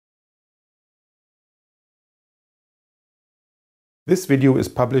This video is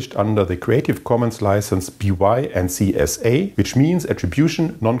published under the Creative Commons license BY and CSA, which means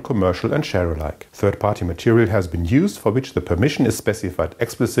attribution, non-commercial and share alike. Third-party material has been used for which the permission is specified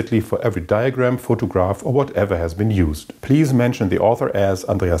explicitly for every diagram, photograph or whatever has been used. Please mention the author as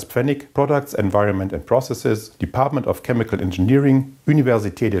Andreas Pfennig, Products, Environment and Processes, Department of Chemical Engineering,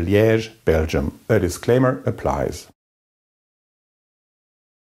 Université de Liège, Belgium. A disclaimer applies.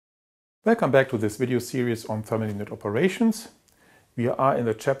 Welcome back to this video series on thermal unit operations. We are in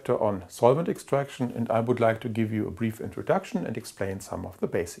the chapter on solvent extraction, and I would like to give you a brief introduction and explain some of the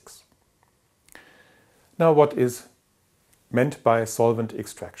basics. Now, what is meant by solvent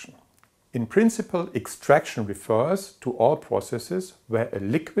extraction? In principle, extraction refers to all processes where a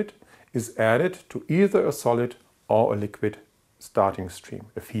liquid is added to either a solid or a liquid starting stream,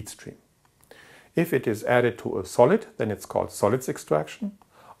 a feed stream. If it is added to a solid, then it's called solids extraction.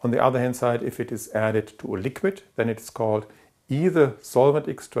 On the other hand side, if it is added to a liquid, then it's called either solvent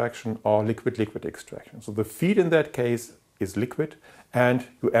extraction or liquid-liquid extraction. So the feed in that case is liquid, and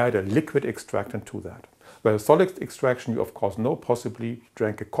you add a liquid extractant to that. Well, solid extraction, you of course know, possibly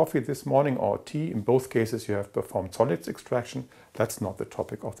drank a coffee this morning or tea. In both cases you have performed solids extraction. That's not the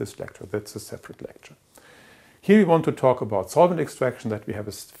topic of this lecture, that's a separate lecture. Here we want to talk about solvent extraction, that we have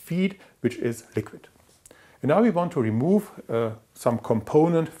a feed which is liquid. And now we want to remove some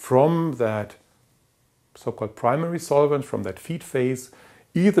component from that so-called primary solvent, from that feed phase,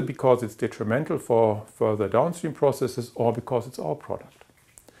 either because it's detrimental for further downstream processes or because it's our product.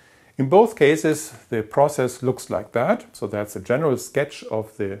 In both cases, the process looks like that. So that's a general sketch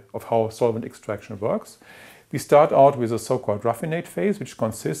of how solvent extraction works. We start out with a so-called raffinate phase, which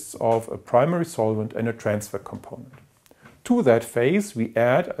consists of a primary solvent and a transfer component. To that phase, we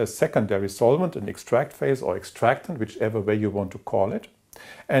add a secondary solvent, an extract phase or extractant, whichever way you want to call it.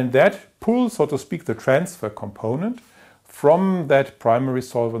 And that pulls, so to speak, the transfer component from that primary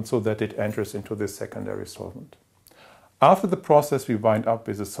solvent so that it enters into the secondary solvent. After the process, we wind up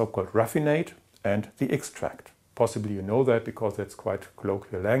with a so-called raffinate and the extract. Possibly you know that because that's quite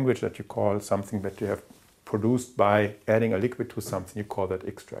colloquial language, that you call something that you have produced by adding a liquid to something, you call that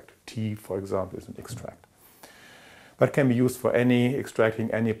extract. Tea, for example, is an extract. But can be used for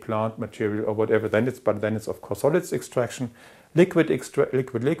extracting any plant material or whatever. Then it's of course solids extraction. Liquid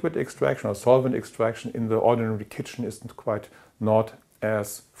extraction or solvent extraction in the ordinary kitchen isn't quite not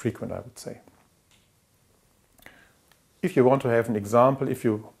as frequent, I would say. If you want to have an example, if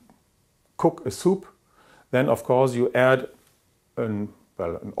you cook a soup, then of course you add an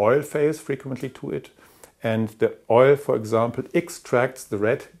oil phase frequently to it. And the oil, for example, extracts the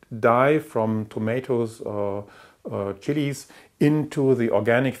red dye from tomatoes or chilies into the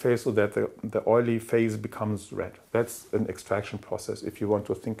organic phase so that the oily phase becomes red. That's an extraction process if you want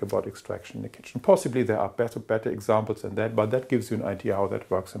to think about extraction in the kitchen. Possibly there are better examples than that, but that gives you an idea how that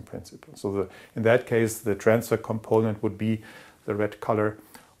works in principle. So in that case, the transfer component would be the red color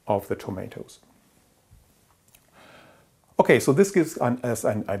of the tomatoes. Okay, so this gives us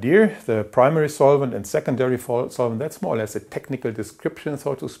an idea. The primary solvent and secondary solvent, that's more or less a technical description,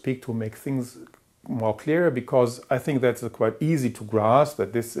 so to speak, to make things more clear, because I think that's quite easy to grasp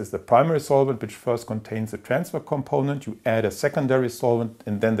that this is the primary solvent, which first contains the transfer component. You add a secondary solvent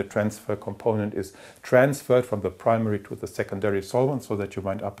and then the transfer component is transferred from the primary to the secondary solvent so that you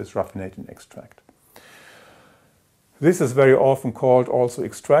wind up with raffinate and extract. This is very often called also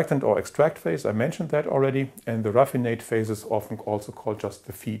extractant or extract phase. I mentioned that already. And the raffinate phase is often also called just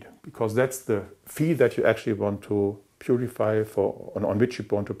the feed, because that's the feed that you actually want to purify on which you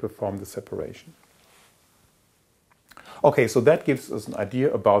want to perform the separation. Okay, so that gives us an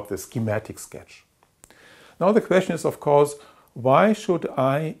idea about the schematic sketch. Now the question is, of course, why should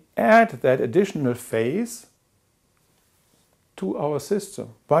I add that additional phase to our system?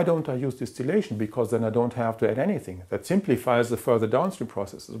 Why don't I use distillation? Because then I don't have to add anything. That simplifies the further downstream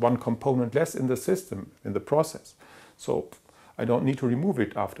processes. One component less in the system, in the process. So I don't need to remove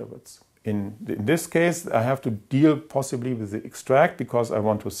it afterwards. In this case, I have to deal possibly with the extract because I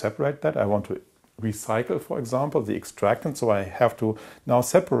want to separate that. I want to recycle, for example, the extractant. So I have to now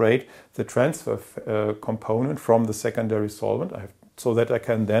separate the transfer component from the secondary solvent so that I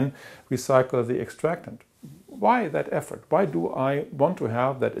can then recycle the extractant. Why that effort? Why do I want to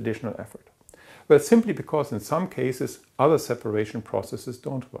have that additional effort? Well, simply because in some cases other separation processes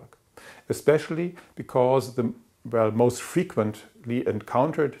don't work. Especially because the most frequently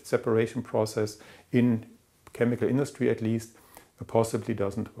encountered separation process in chemical industry at least possibly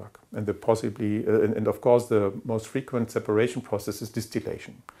doesn't work. And of course the most frequent separation process is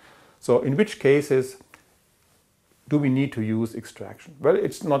distillation. So in which cases do we need to use extraction? Well,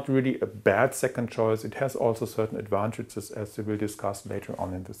 it's not really a bad second choice. It has also certain advantages, as we will discuss later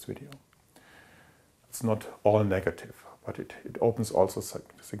on in this video. It's not all negative, but it opens also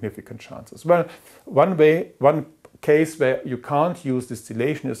significant chances. Well, one case where you can't use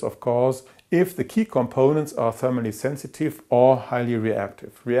distillation is, of course, if the key components are thermally sensitive or highly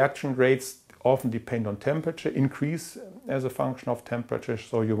reactive. Reaction rates often depend on temperature, increase as a function of temperature,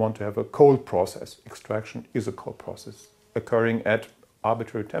 so you want to have a cold process. Extraction is a cold process, occurring at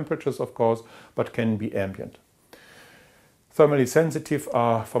arbitrary temperatures, of course, but can be ambient. Thermally sensitive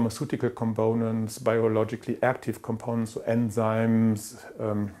are pharmaceutical components, biologically active components, so enzymes,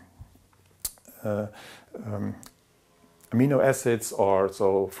 amino acids, or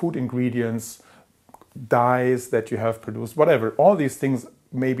so food ingredients, dyes that you have produced, whatever. All these things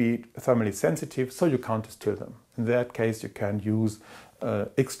may be thermally sensitive, so you can't distill them. In that case, you can use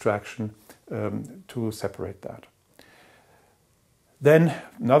extraction to separate that. Then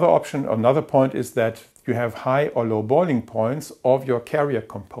another option, another point is that you have high or low boiling points of your carrier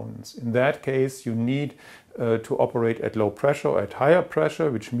components. In that case, you need to operate at low pressure or at higher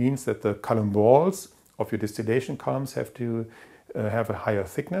pressure, which means that the column walls of your distillation columns have to have a higher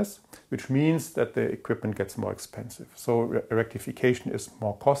thickness, which means that the equipment gets more expensive. So rectification is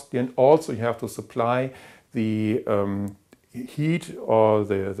more costly, and also you have to supply the heat, or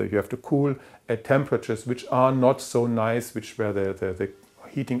you have to cool at temperatures which are not so nice, where the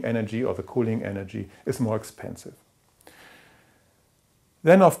heating energy or the cooling energy is more expensive.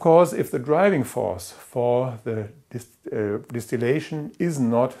 Then, of course, if the driving force for the distillation is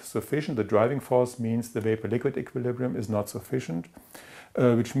not sufficient, the driving force means the vapor-liquid equilibrium is not sufficient,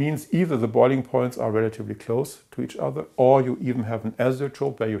 which means either the boiling points are relatively close to each other, or you even have an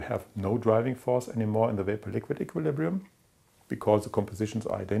azeotrope where you have no driving force anymore in the vapor-liquid equilibrium, because the compositions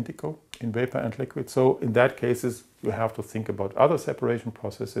are identical in vapor and liquid. So in that cases, you have to think about other separation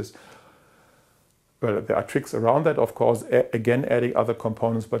processes. Well, there are tricks around that, of course, again adding other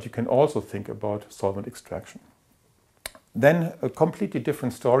components, but you can also think about solvent extraction. Then a completely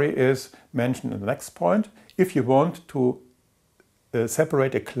different story is mentioned in the next point. If you want to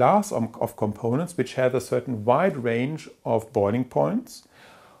separate a class of components which have a certain wide range of boiling points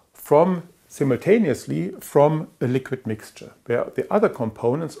simultaneously from a liquid mixture, where the other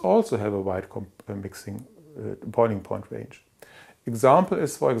components also have a wide boiling point range. Example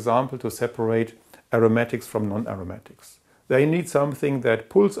is, for example, to separate aromatics from non-aromatics. They need something that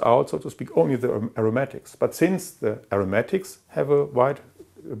pulls out, so to speak, only the aromatics. But since the aromatics have a wide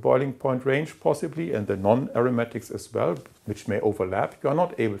boiling point range possibly, and the non-aromatics as well, which may overlap, you are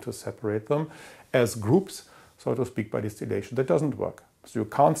not able to separate them as groups, so to speak, by distillation. That doesn't work. So you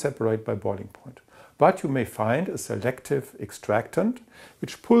can't separate by boiling point. But you may find a selective extractant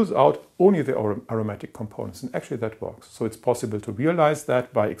which pulls out only the aromatic components, and actually that works. So it's possible to realize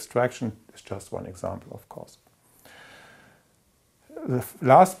that by extraction. Is just one example, of course. The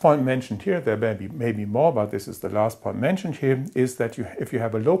last point mentioned here, there may be more, but this is the last point mentioned here, is that if you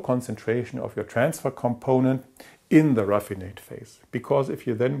have a low concentration of your transfer component in the raffinate phase, because if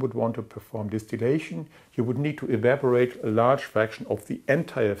you then would want to perform distillation, you would need to evaporate a large fraction of the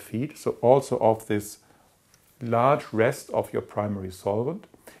entire feed, so also of this large rest of your primary solvent,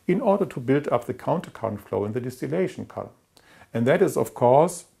 in order to build up the countercurrent flow in the distillation column. And that is, of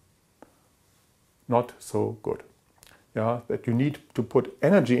course, not so good. Yeah, that you need to put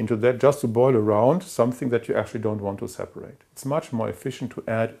energy into that just to boil around something that you actually don't want to separate. It's much more efficient to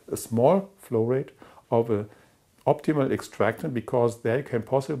add a small flow rate of an optimal extractant, because there you can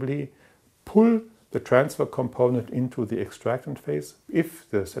possibly pull the transfer component into the extractant phase, if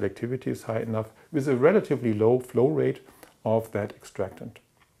the selectivity is high enough, with a relatively low flow rate of that extractant.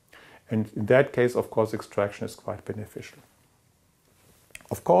 And in that case, of course, extraction is quite beneficial.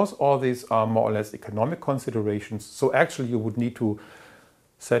 Of course, all these are more or less economic considerations. So actually you would need to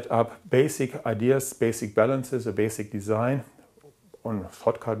set up basic ideas, basic balances, a basic design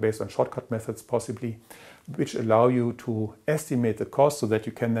based on shortcut methods possibly, which allow you to estimate the cost so that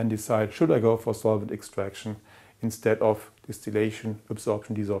you can then decide, should I go for solvent extraction instead of distillation,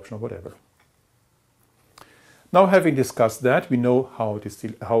 absorption, desorption, or whatever. Now, having discussed that, we know how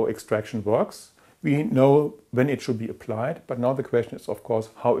extraction works. We know when it should be applied, but now the question is, of course,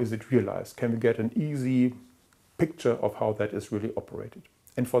 how is it realized? Can we get an easy picture of how that is really operated?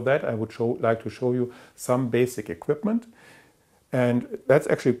 And for that, I would like to show you some basic equipment. And that's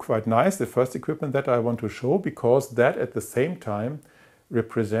actually quite nice, the first equipment that I want to show, because that at the same time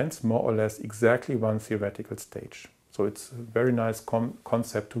represents more or less exactly one theoretical stage. So it's a very nice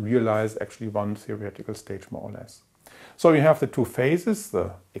concept to realize actually one theoretical stage more or less. So you have the two phases,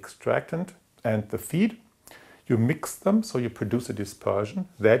 the extractant and the feed. You mix them, so you produce a dispersion.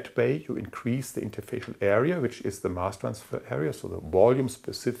 That way you increase the interfacial area, which is the mass transfer area, so the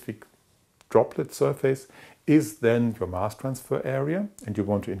volume-specific droplet surface is then your mass transfer area, and you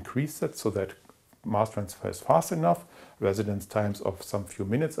want to increase that so that mass transfer is fast enough. Residence times of some few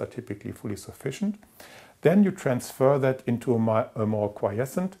minutes are typically fully sufficient. Then you transfer that into a more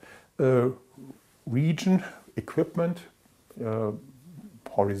quiescent region, equipment,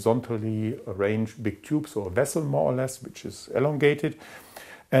 horizontally arranged big tubes or a vessel more or less, which is elongated.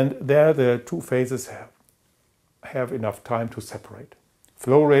 And there the two phases have enough time to separate.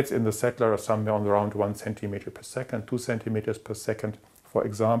 Flow rates in the settler are somewhere on around 1 centimeter per second, 2 centimeters per second, for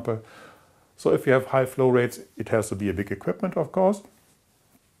example. So if you have high flow rates, it has to be a big equipment, of course.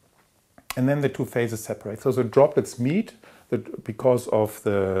 And then the two phases separate. So the droplets meet because of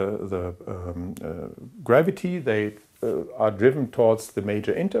the gravity. They are driven towards the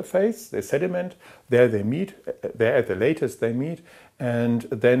major interface, the sediment. There they meet. There at the latest they meet. And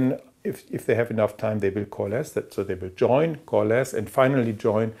then if they have enough time, they will coalesce. So they will join, coalesce, and finally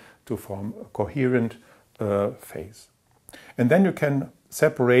join to form a coherent phase. And then you can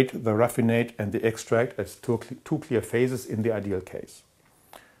separate the raffinate and the extract as two clear phases in the ideal case.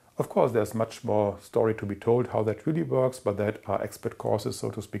 Of course, there's much more story to be told how that really works, but that are expert courses, so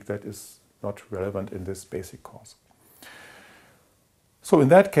to speak. That is not relevant in this basic course. So in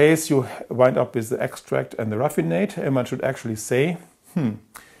that case, you wind up with the extract and the raffinate, and one should actually say,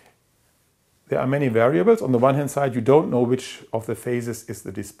 there are many variables. On the one hand side, you don't know which of the phases is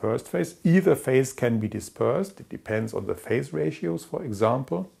the dispersed phase. Either phase can be dispersed. It depends on the phase ratios, for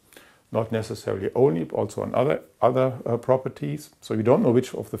example. Not necessarily only, but also on other properties. So you don't know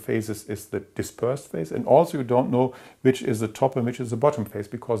which of the phases is the dispersed phase, and also you don't know which is the top and which is the bottom phase,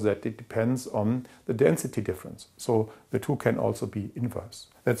 because that depends on the density difference. So the two can also be inverse.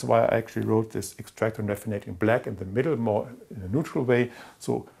 That's why I actually wrote this extract and raffinate in black in the middle, more in a neutral way.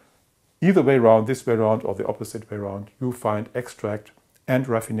 So either way around, this way around or the opposite way around, you find extract and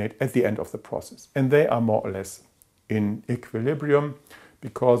raffinate at the end of the process. And they are more or less in equilibrium,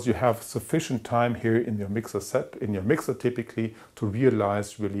 because you have sufficient time here in your mixer typically to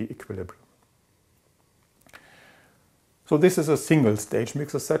realize really equilibrium. So this is a single stage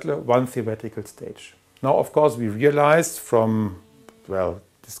mixer settler, one theoretical stage. Now, of course, we realized from,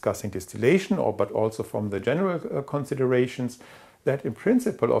 discussing distillation, but also from the general considerations, that in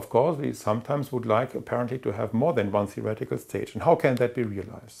principle, of course, we sometimes would like apparently to have more than one theoretical stage. And how can that be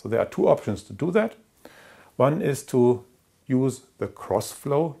realized? So there are two options to do that. One is to use the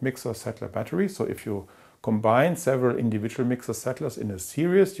cross-flow mixer-settler battery. So if you combine several individual mixer-settlers in a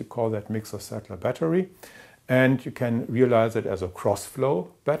series, you call that mixer-settler battery. And you can realize it as a cross-flow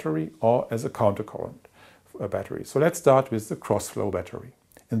battery or as a countercurrent battery. So let's start with the cross-flow battery.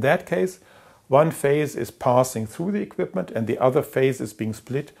 In that case, one phase is passing through the equipment and the other phase is being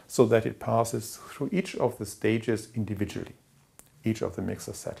split so that it passes through each of the stages individually, each of the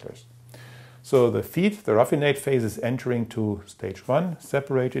mixer-settlers. So the feed, the raffinate phase, is entering to stage 1,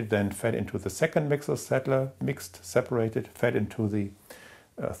 separated, then fed into the second mixer-settler, mixed, separated, fed into the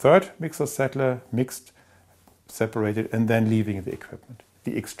third mixer-settler, mixed, separated, and then leaving the equipment.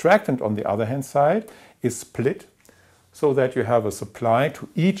 The extractant, on the other hand side, is split so that you have a supply to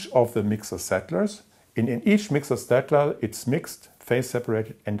each of the mixer-settlers. In each mixer-settler, it's mixed, phase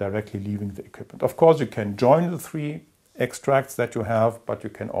separated, and directly leaving the equipment. Of course, you can join the three extracts that you have, but you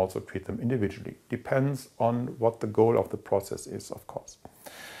can also treat them individually. Depends on what the goal of the process is, of course.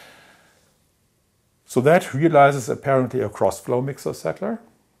 So that realizes apparently a cross-flow mixer-settler,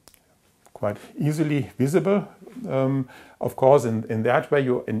 quite easily visible. Of course, in that way,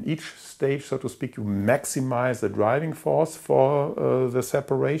 in each stage, so to speak, you maximize the driving force for the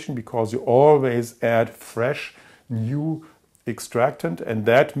separation, because you always add fresh, new extractant, and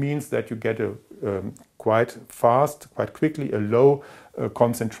that means that you get a quite fast, quite quickly, a low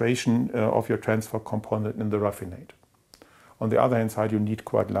concentration of your transfer component in the raffinate. On the other hand side, you need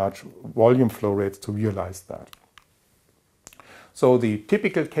quite large volume flow rates to realize that. So the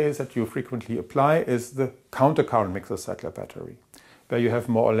typical case that you frequently apply is the countercurrent mixer-settler battery, where you have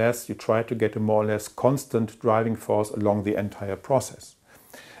more or less, you try to get a more or less constant driving force along the entire process.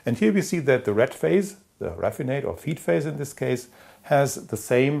 And here we see that the red phase, the raffinate or feed phase in this case, has the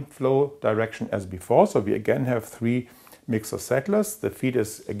same flow direction as before. So we again have three mixer-settlers. The feed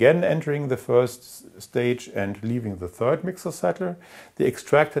is again entering the first stage and leaving the third mixer-settler. The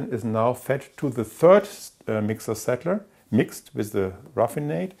extractant is now fed to the third mixer-settler, mixed with the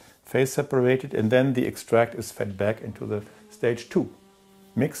raffinate, phase separated, and then the extract is fed back into the stage 2.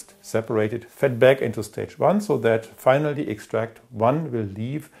 Mixed, separated, fed back into stage 1, so that finally extract 1 will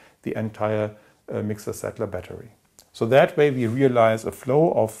leave the entire mixer settler battery. So that way we realize a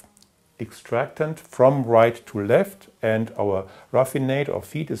flow of extractant from right to left, and our raffinate or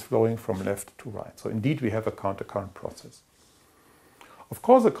feed is flowing from left to right. So indeed we have a countercurrent process. Of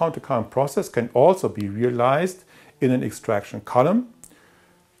course, a countercurrent process can also be realized in an extraction column,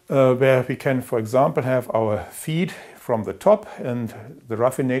 where we can, for example, have our feed from the top and the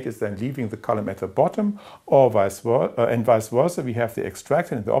raffinate is then leaving the column at the bottom, or vice versa. We have the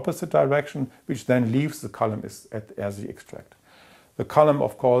extractant in the opposite direction, which then leaves the column as the extract. The column,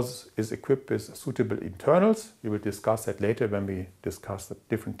 of course, is equipped with suitable internals. We will discuss that later when we discuss the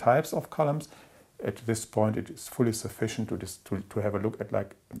different types of columns. At this point, it is fully sufficient to have a look at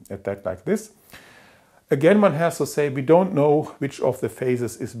that like this. Again, one has to say we don't know which of the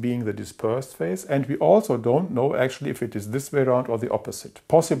phases is being the dispersed phase, and we also don't know actually if it is this way around or the opposite.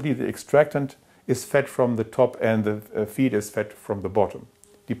 Possibly the extractant is fed from the top and the feed is fed from the bottom.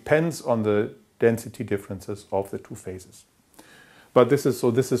 Depends on the density differences of the two phases. But this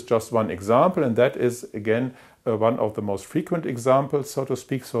is just one example, and that is again one of the most frequent examples, so to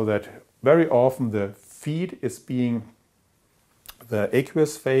speak, so that very often the feed is being the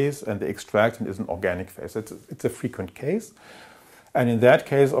aqueous phase and the extractant is an organic phase. It's a frequent case. And in that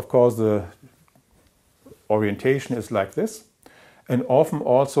case, of course, the orientation is like this. And often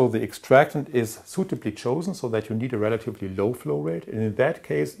also the extractant is suitably chosen so that you need a relatively low flow rate. And in that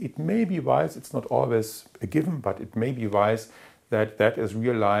case, it may be wise, it's not always a given, but it may be wise that that is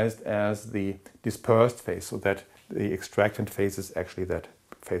realized as the dispersed phase, so that the extractant phase is actually that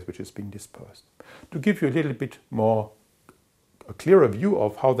phase which is being dispersed. To give you a little bit more a clearer view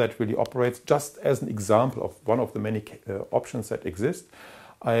of how that really operates, just as an example of one of the many options that exist,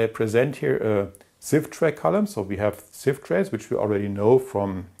 I present here a sieve tray column. So we have sieve trays, which we already know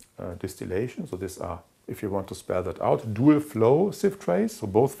from distillation. So these are, if you want to spell that out, dual flow sieve trays. So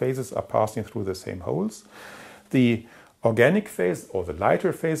both phases are passing through the same holes. The organic phase, or the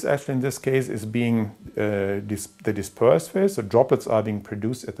lighter phase actually in this case, is being the dispersed phase. So droplets are being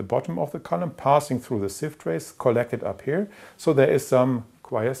produced at the bottom of the column, passing through the sieve trays, collected up here. So there is some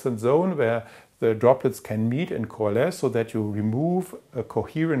quiescent zone where the droplets can meet and coalesce, so that you remove a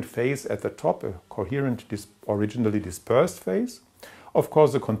coherent phase at the top, a coherent originally dispersed phase. Of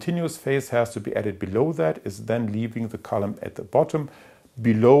course, the continuous phase has to be added below that, is then leaving the column at the bottom,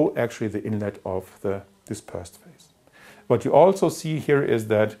 below actually the inlet of the dispersed phase. What you also see here is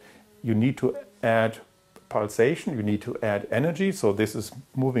that you need to add pulsation, you need to add energy. So this is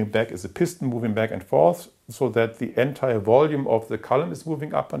moving back, is a piston moving back and forth, so that the entire volume of the column is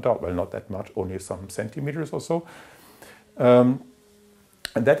moving up and down. Well, not that much, only some centimeters or so. And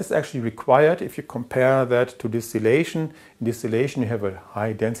that is actually required if you compare that to distillation. In distillation, you have a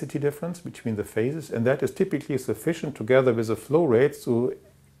high density difference between the phases, and that is typically sufficient together with the flow rates to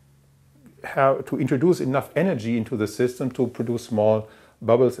introduce enough energy into the system to produce small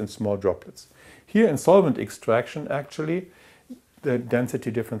bubbles and small droplets. Here in solvent extraction, actually, the density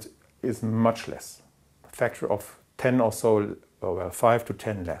difference is much less, a factor of 10 or so, or 5 to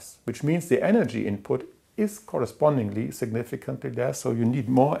 10 less, which means the energy input is correspondingly significantly less, so you need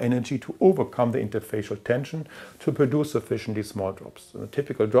more energy to overcome the interfacial tension to produce sufficiently small drops. So the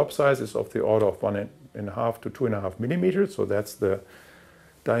typical drop size is of the order of 1.5 to 2.5 millimeters, so that's the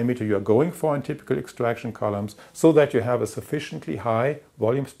diameter you are going for in typical extraction columns, so that you have a sufficiently high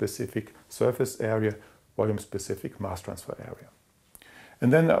volume-specific surface area, volume-specific mass transfer area.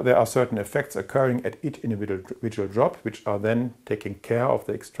 And then there are certain effects occurring at each individual drop, which are then taking care of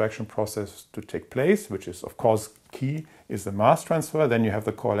the extraction process to take place, which is, of course, key is the mass transfer. Then you have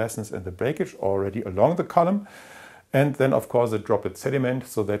the coalescence and the breakage already along the column. And then, of course, the droplet sediment,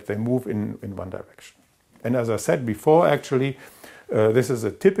 so that they move in one direction. And as I said before, actually, this is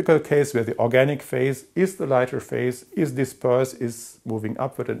a typical case where the organic phase is the lighter phase, is dispersed, is moving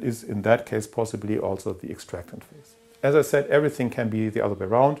upward, and is in that case possibly also the extractant phase. As I said, everything can be the other way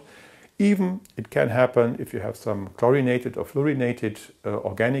around. Even it can happen if you have some chlorinated or fluorinated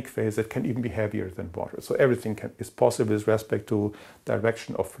organic phase that can even be heavier than water. So everything is possible with respect to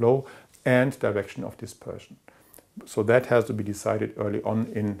direction of flow and direction of dispersion. So that has to be decided early on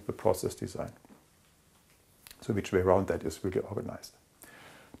in the process design. So which way around that is really organized.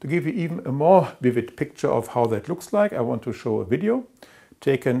 To give you even a more vivid picture of how that looks like, I want to show a video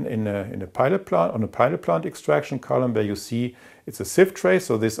taken in a pilot plant, on a pilot plant extraction column, where you see it's a sieve tray.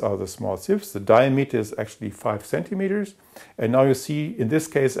 So these are the small sieves. The diameter is actually 5 centimeters. And now you see, in this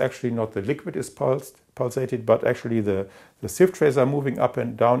case, actually not the liquid is pulsated, but actually the sieve trays are moving up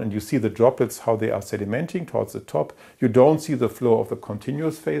and down, and you see the droplets, how they are sedimenting towards the top. You don't see the flow of the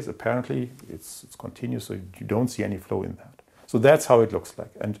continuous phase. Apparently, it's continuous, so you don't see any flow in that.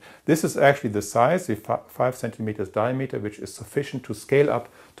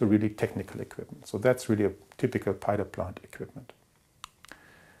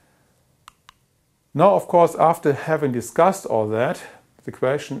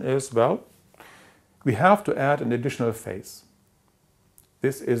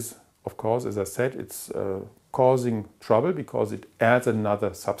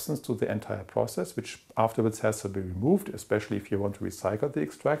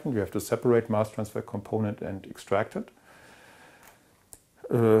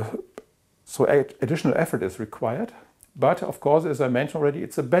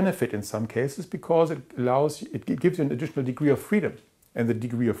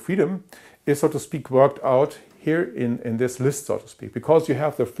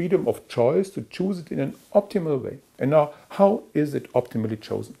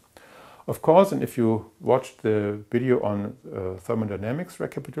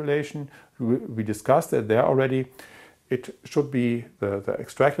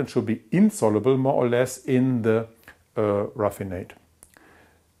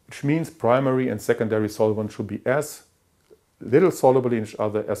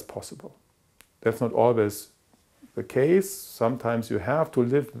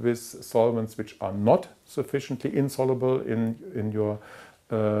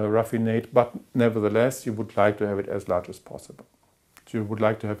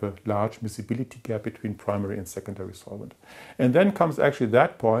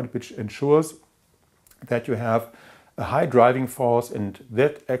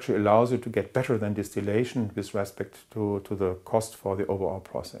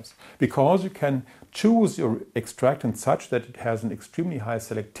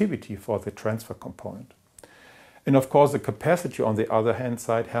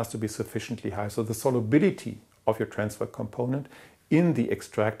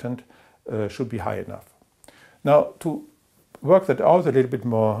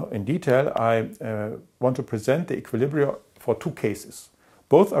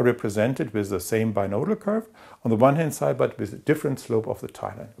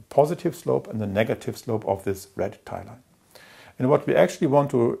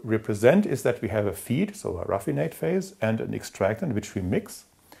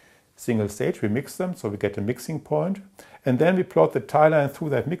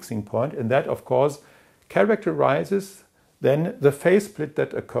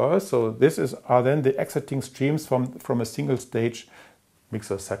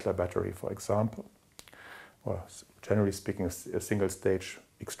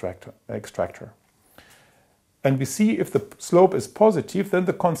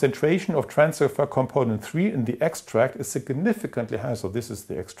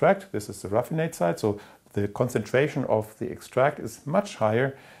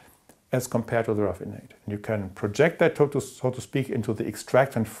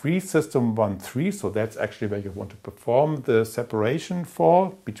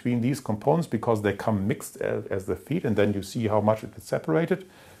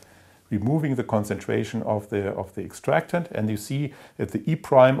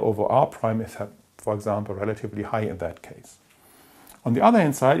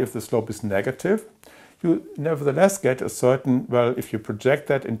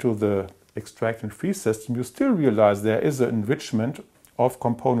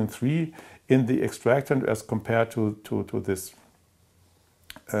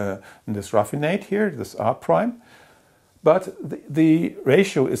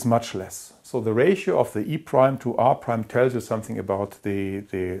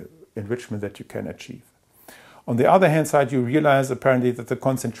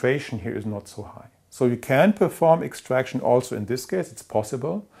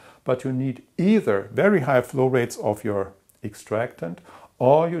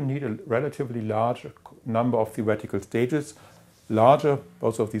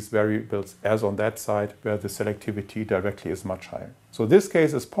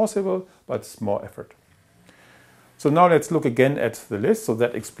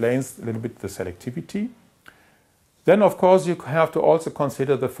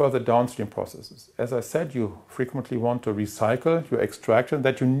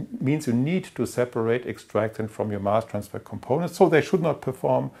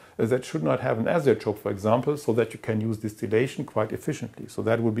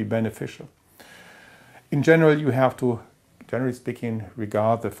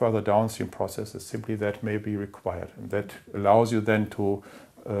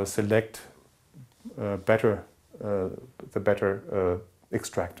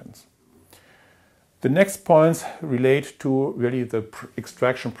 The next points relate to really the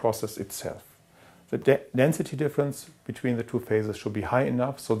extraction process itself. The density difference between the two phases should be high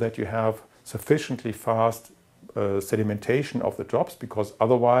enough so that you have sufficiently fast sedimentation of the drops, because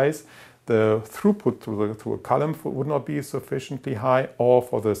otherwise the throughput through a column would not be sufficiently high, or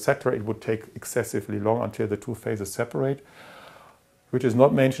for the settler it would take excessively long until the two phases separate. Which is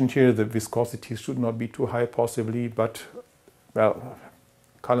not mentioned here, the viscosity should not be too high possibly, but well,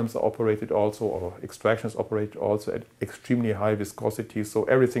 columns are operated also, or extraction is operated also at extremely high viscosity, so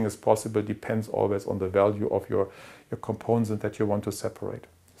everything is possible, depends always on the value of your components that you want to separate.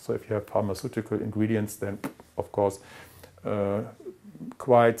 So if you have pharmaceutical ingredients, then of course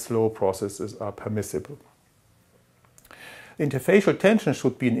quite slow processes are permissible. Interfacial tension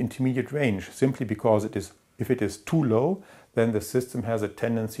should be in intermediate range, simply because if it is too low, then the system has a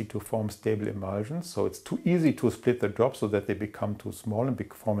tendency to form stable emulsions. So it's too easy to split the drops so that they become too small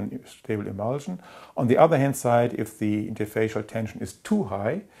and form a stable emulsion. On the other hand side, if the interfacial tension is too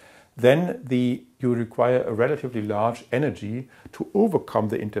high, then you require a relatively large energy to overcome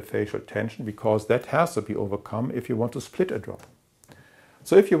the interfacial tension, because that has to be overcome if you want to split a drop.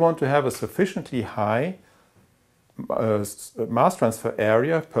 So if you want to have a sufficiently high mass transfer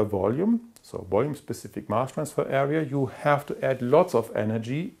area per volume, so volume-specific mass transfer area, you have to add lots of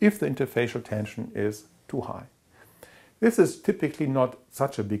energy if the interfacial tension is too high. This is typically not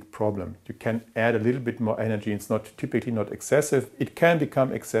such a big problem. You can add a little bit more energy. It's typically not excessive. It can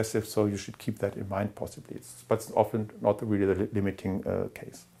become excessive, so you should keep that in mind possibly. But it's often not really the limiting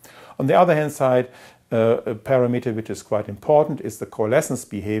case. On the other hand side, a parameter which is quite important is the coalescence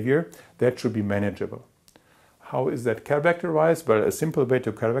behavior. That should be manageable. How is that characterized? Well, a simple way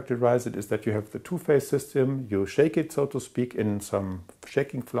to characterize it is that you have the two-phase system, you shake it, so to speak, in some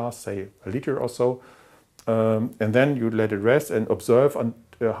shaking flask, say a liter or so, and then you let it rest and observe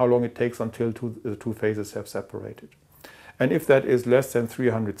how long it takes until the two phases have separated. And if that is less than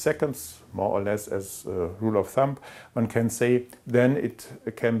 300 seconds, more or less as a rule of thumb, one can say then it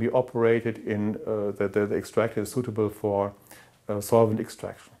can be operated in that the extractor is suitable for solvent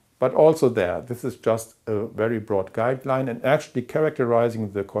extraction. But also this is just a very broad guideline, and actually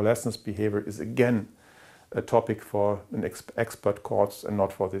characterizing the coalescence behavior is again a topic for an expert course and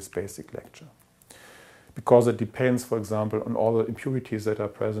not for this basic lecture. Because it depends, for example, on all the impurities that are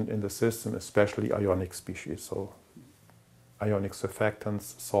present in the system, especially ionic species, so ionic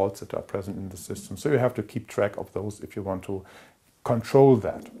surfactants, salts that are present in the system. So you have to keep track of those if you want to control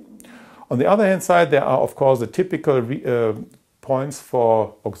that. On the other hand side, there are of course the typical points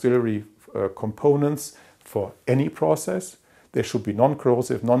for auxiliary components for any process. They should be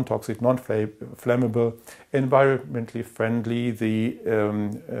non-corrosive, non-toxic, non-flammable, environmentally friendly. The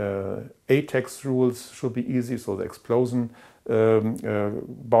ATEX rules should be easy, so the explosion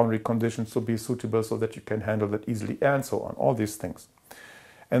boundary conditions should be suitable so that you can handle that easily, and so on, all these things.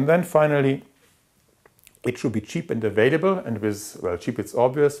 And then finally, it should be cheap and available, and with, well, cheap it's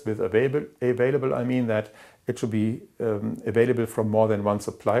obvious, with available I mean that it should be available from more than one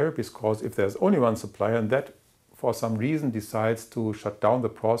supplier, because if there's only one supplier and that for some reason decides to shut down the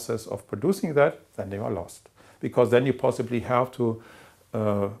process of producing that, then they are lost. Because then you possibly have to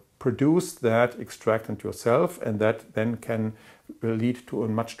produce that extractant yourself, and that then can lead to a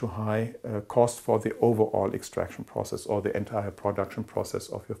much too high cost for the overall extraction process or the entire production process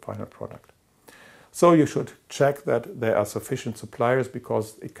of your final product. So you should check that there are sufficient suppliers,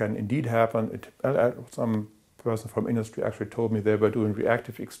 because it can indeed happen. Some person from industry actually told me they were doing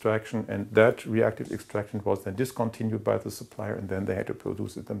reactive extraction, and that reactive extraction was then discontinued by the supplier, and then they had to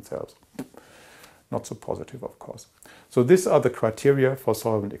produce it themselves. Not so positive, of course. So these are the criteria for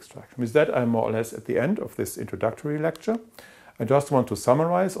solvent extraction. With that, I'm more or less at the end of this introductory lecture. I just want to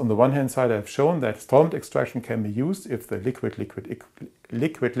summarize. On the one hand side, I've shown that solvent extraction can be used if the liquid-liquid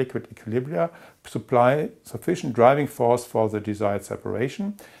equilibria supply sufficient driving force for the desired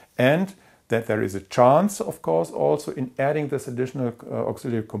separation, and that there is a chance, of course, also in adding this additional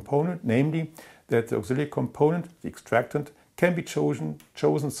auxiliary component, namely that the auxiliary component, the extractant, can be chosen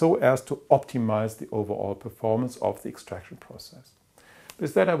so as to optimize the overall performance of the extraction process.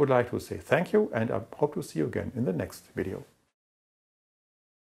 With that, I would like to say thank you, and I hope to see you again in the next video.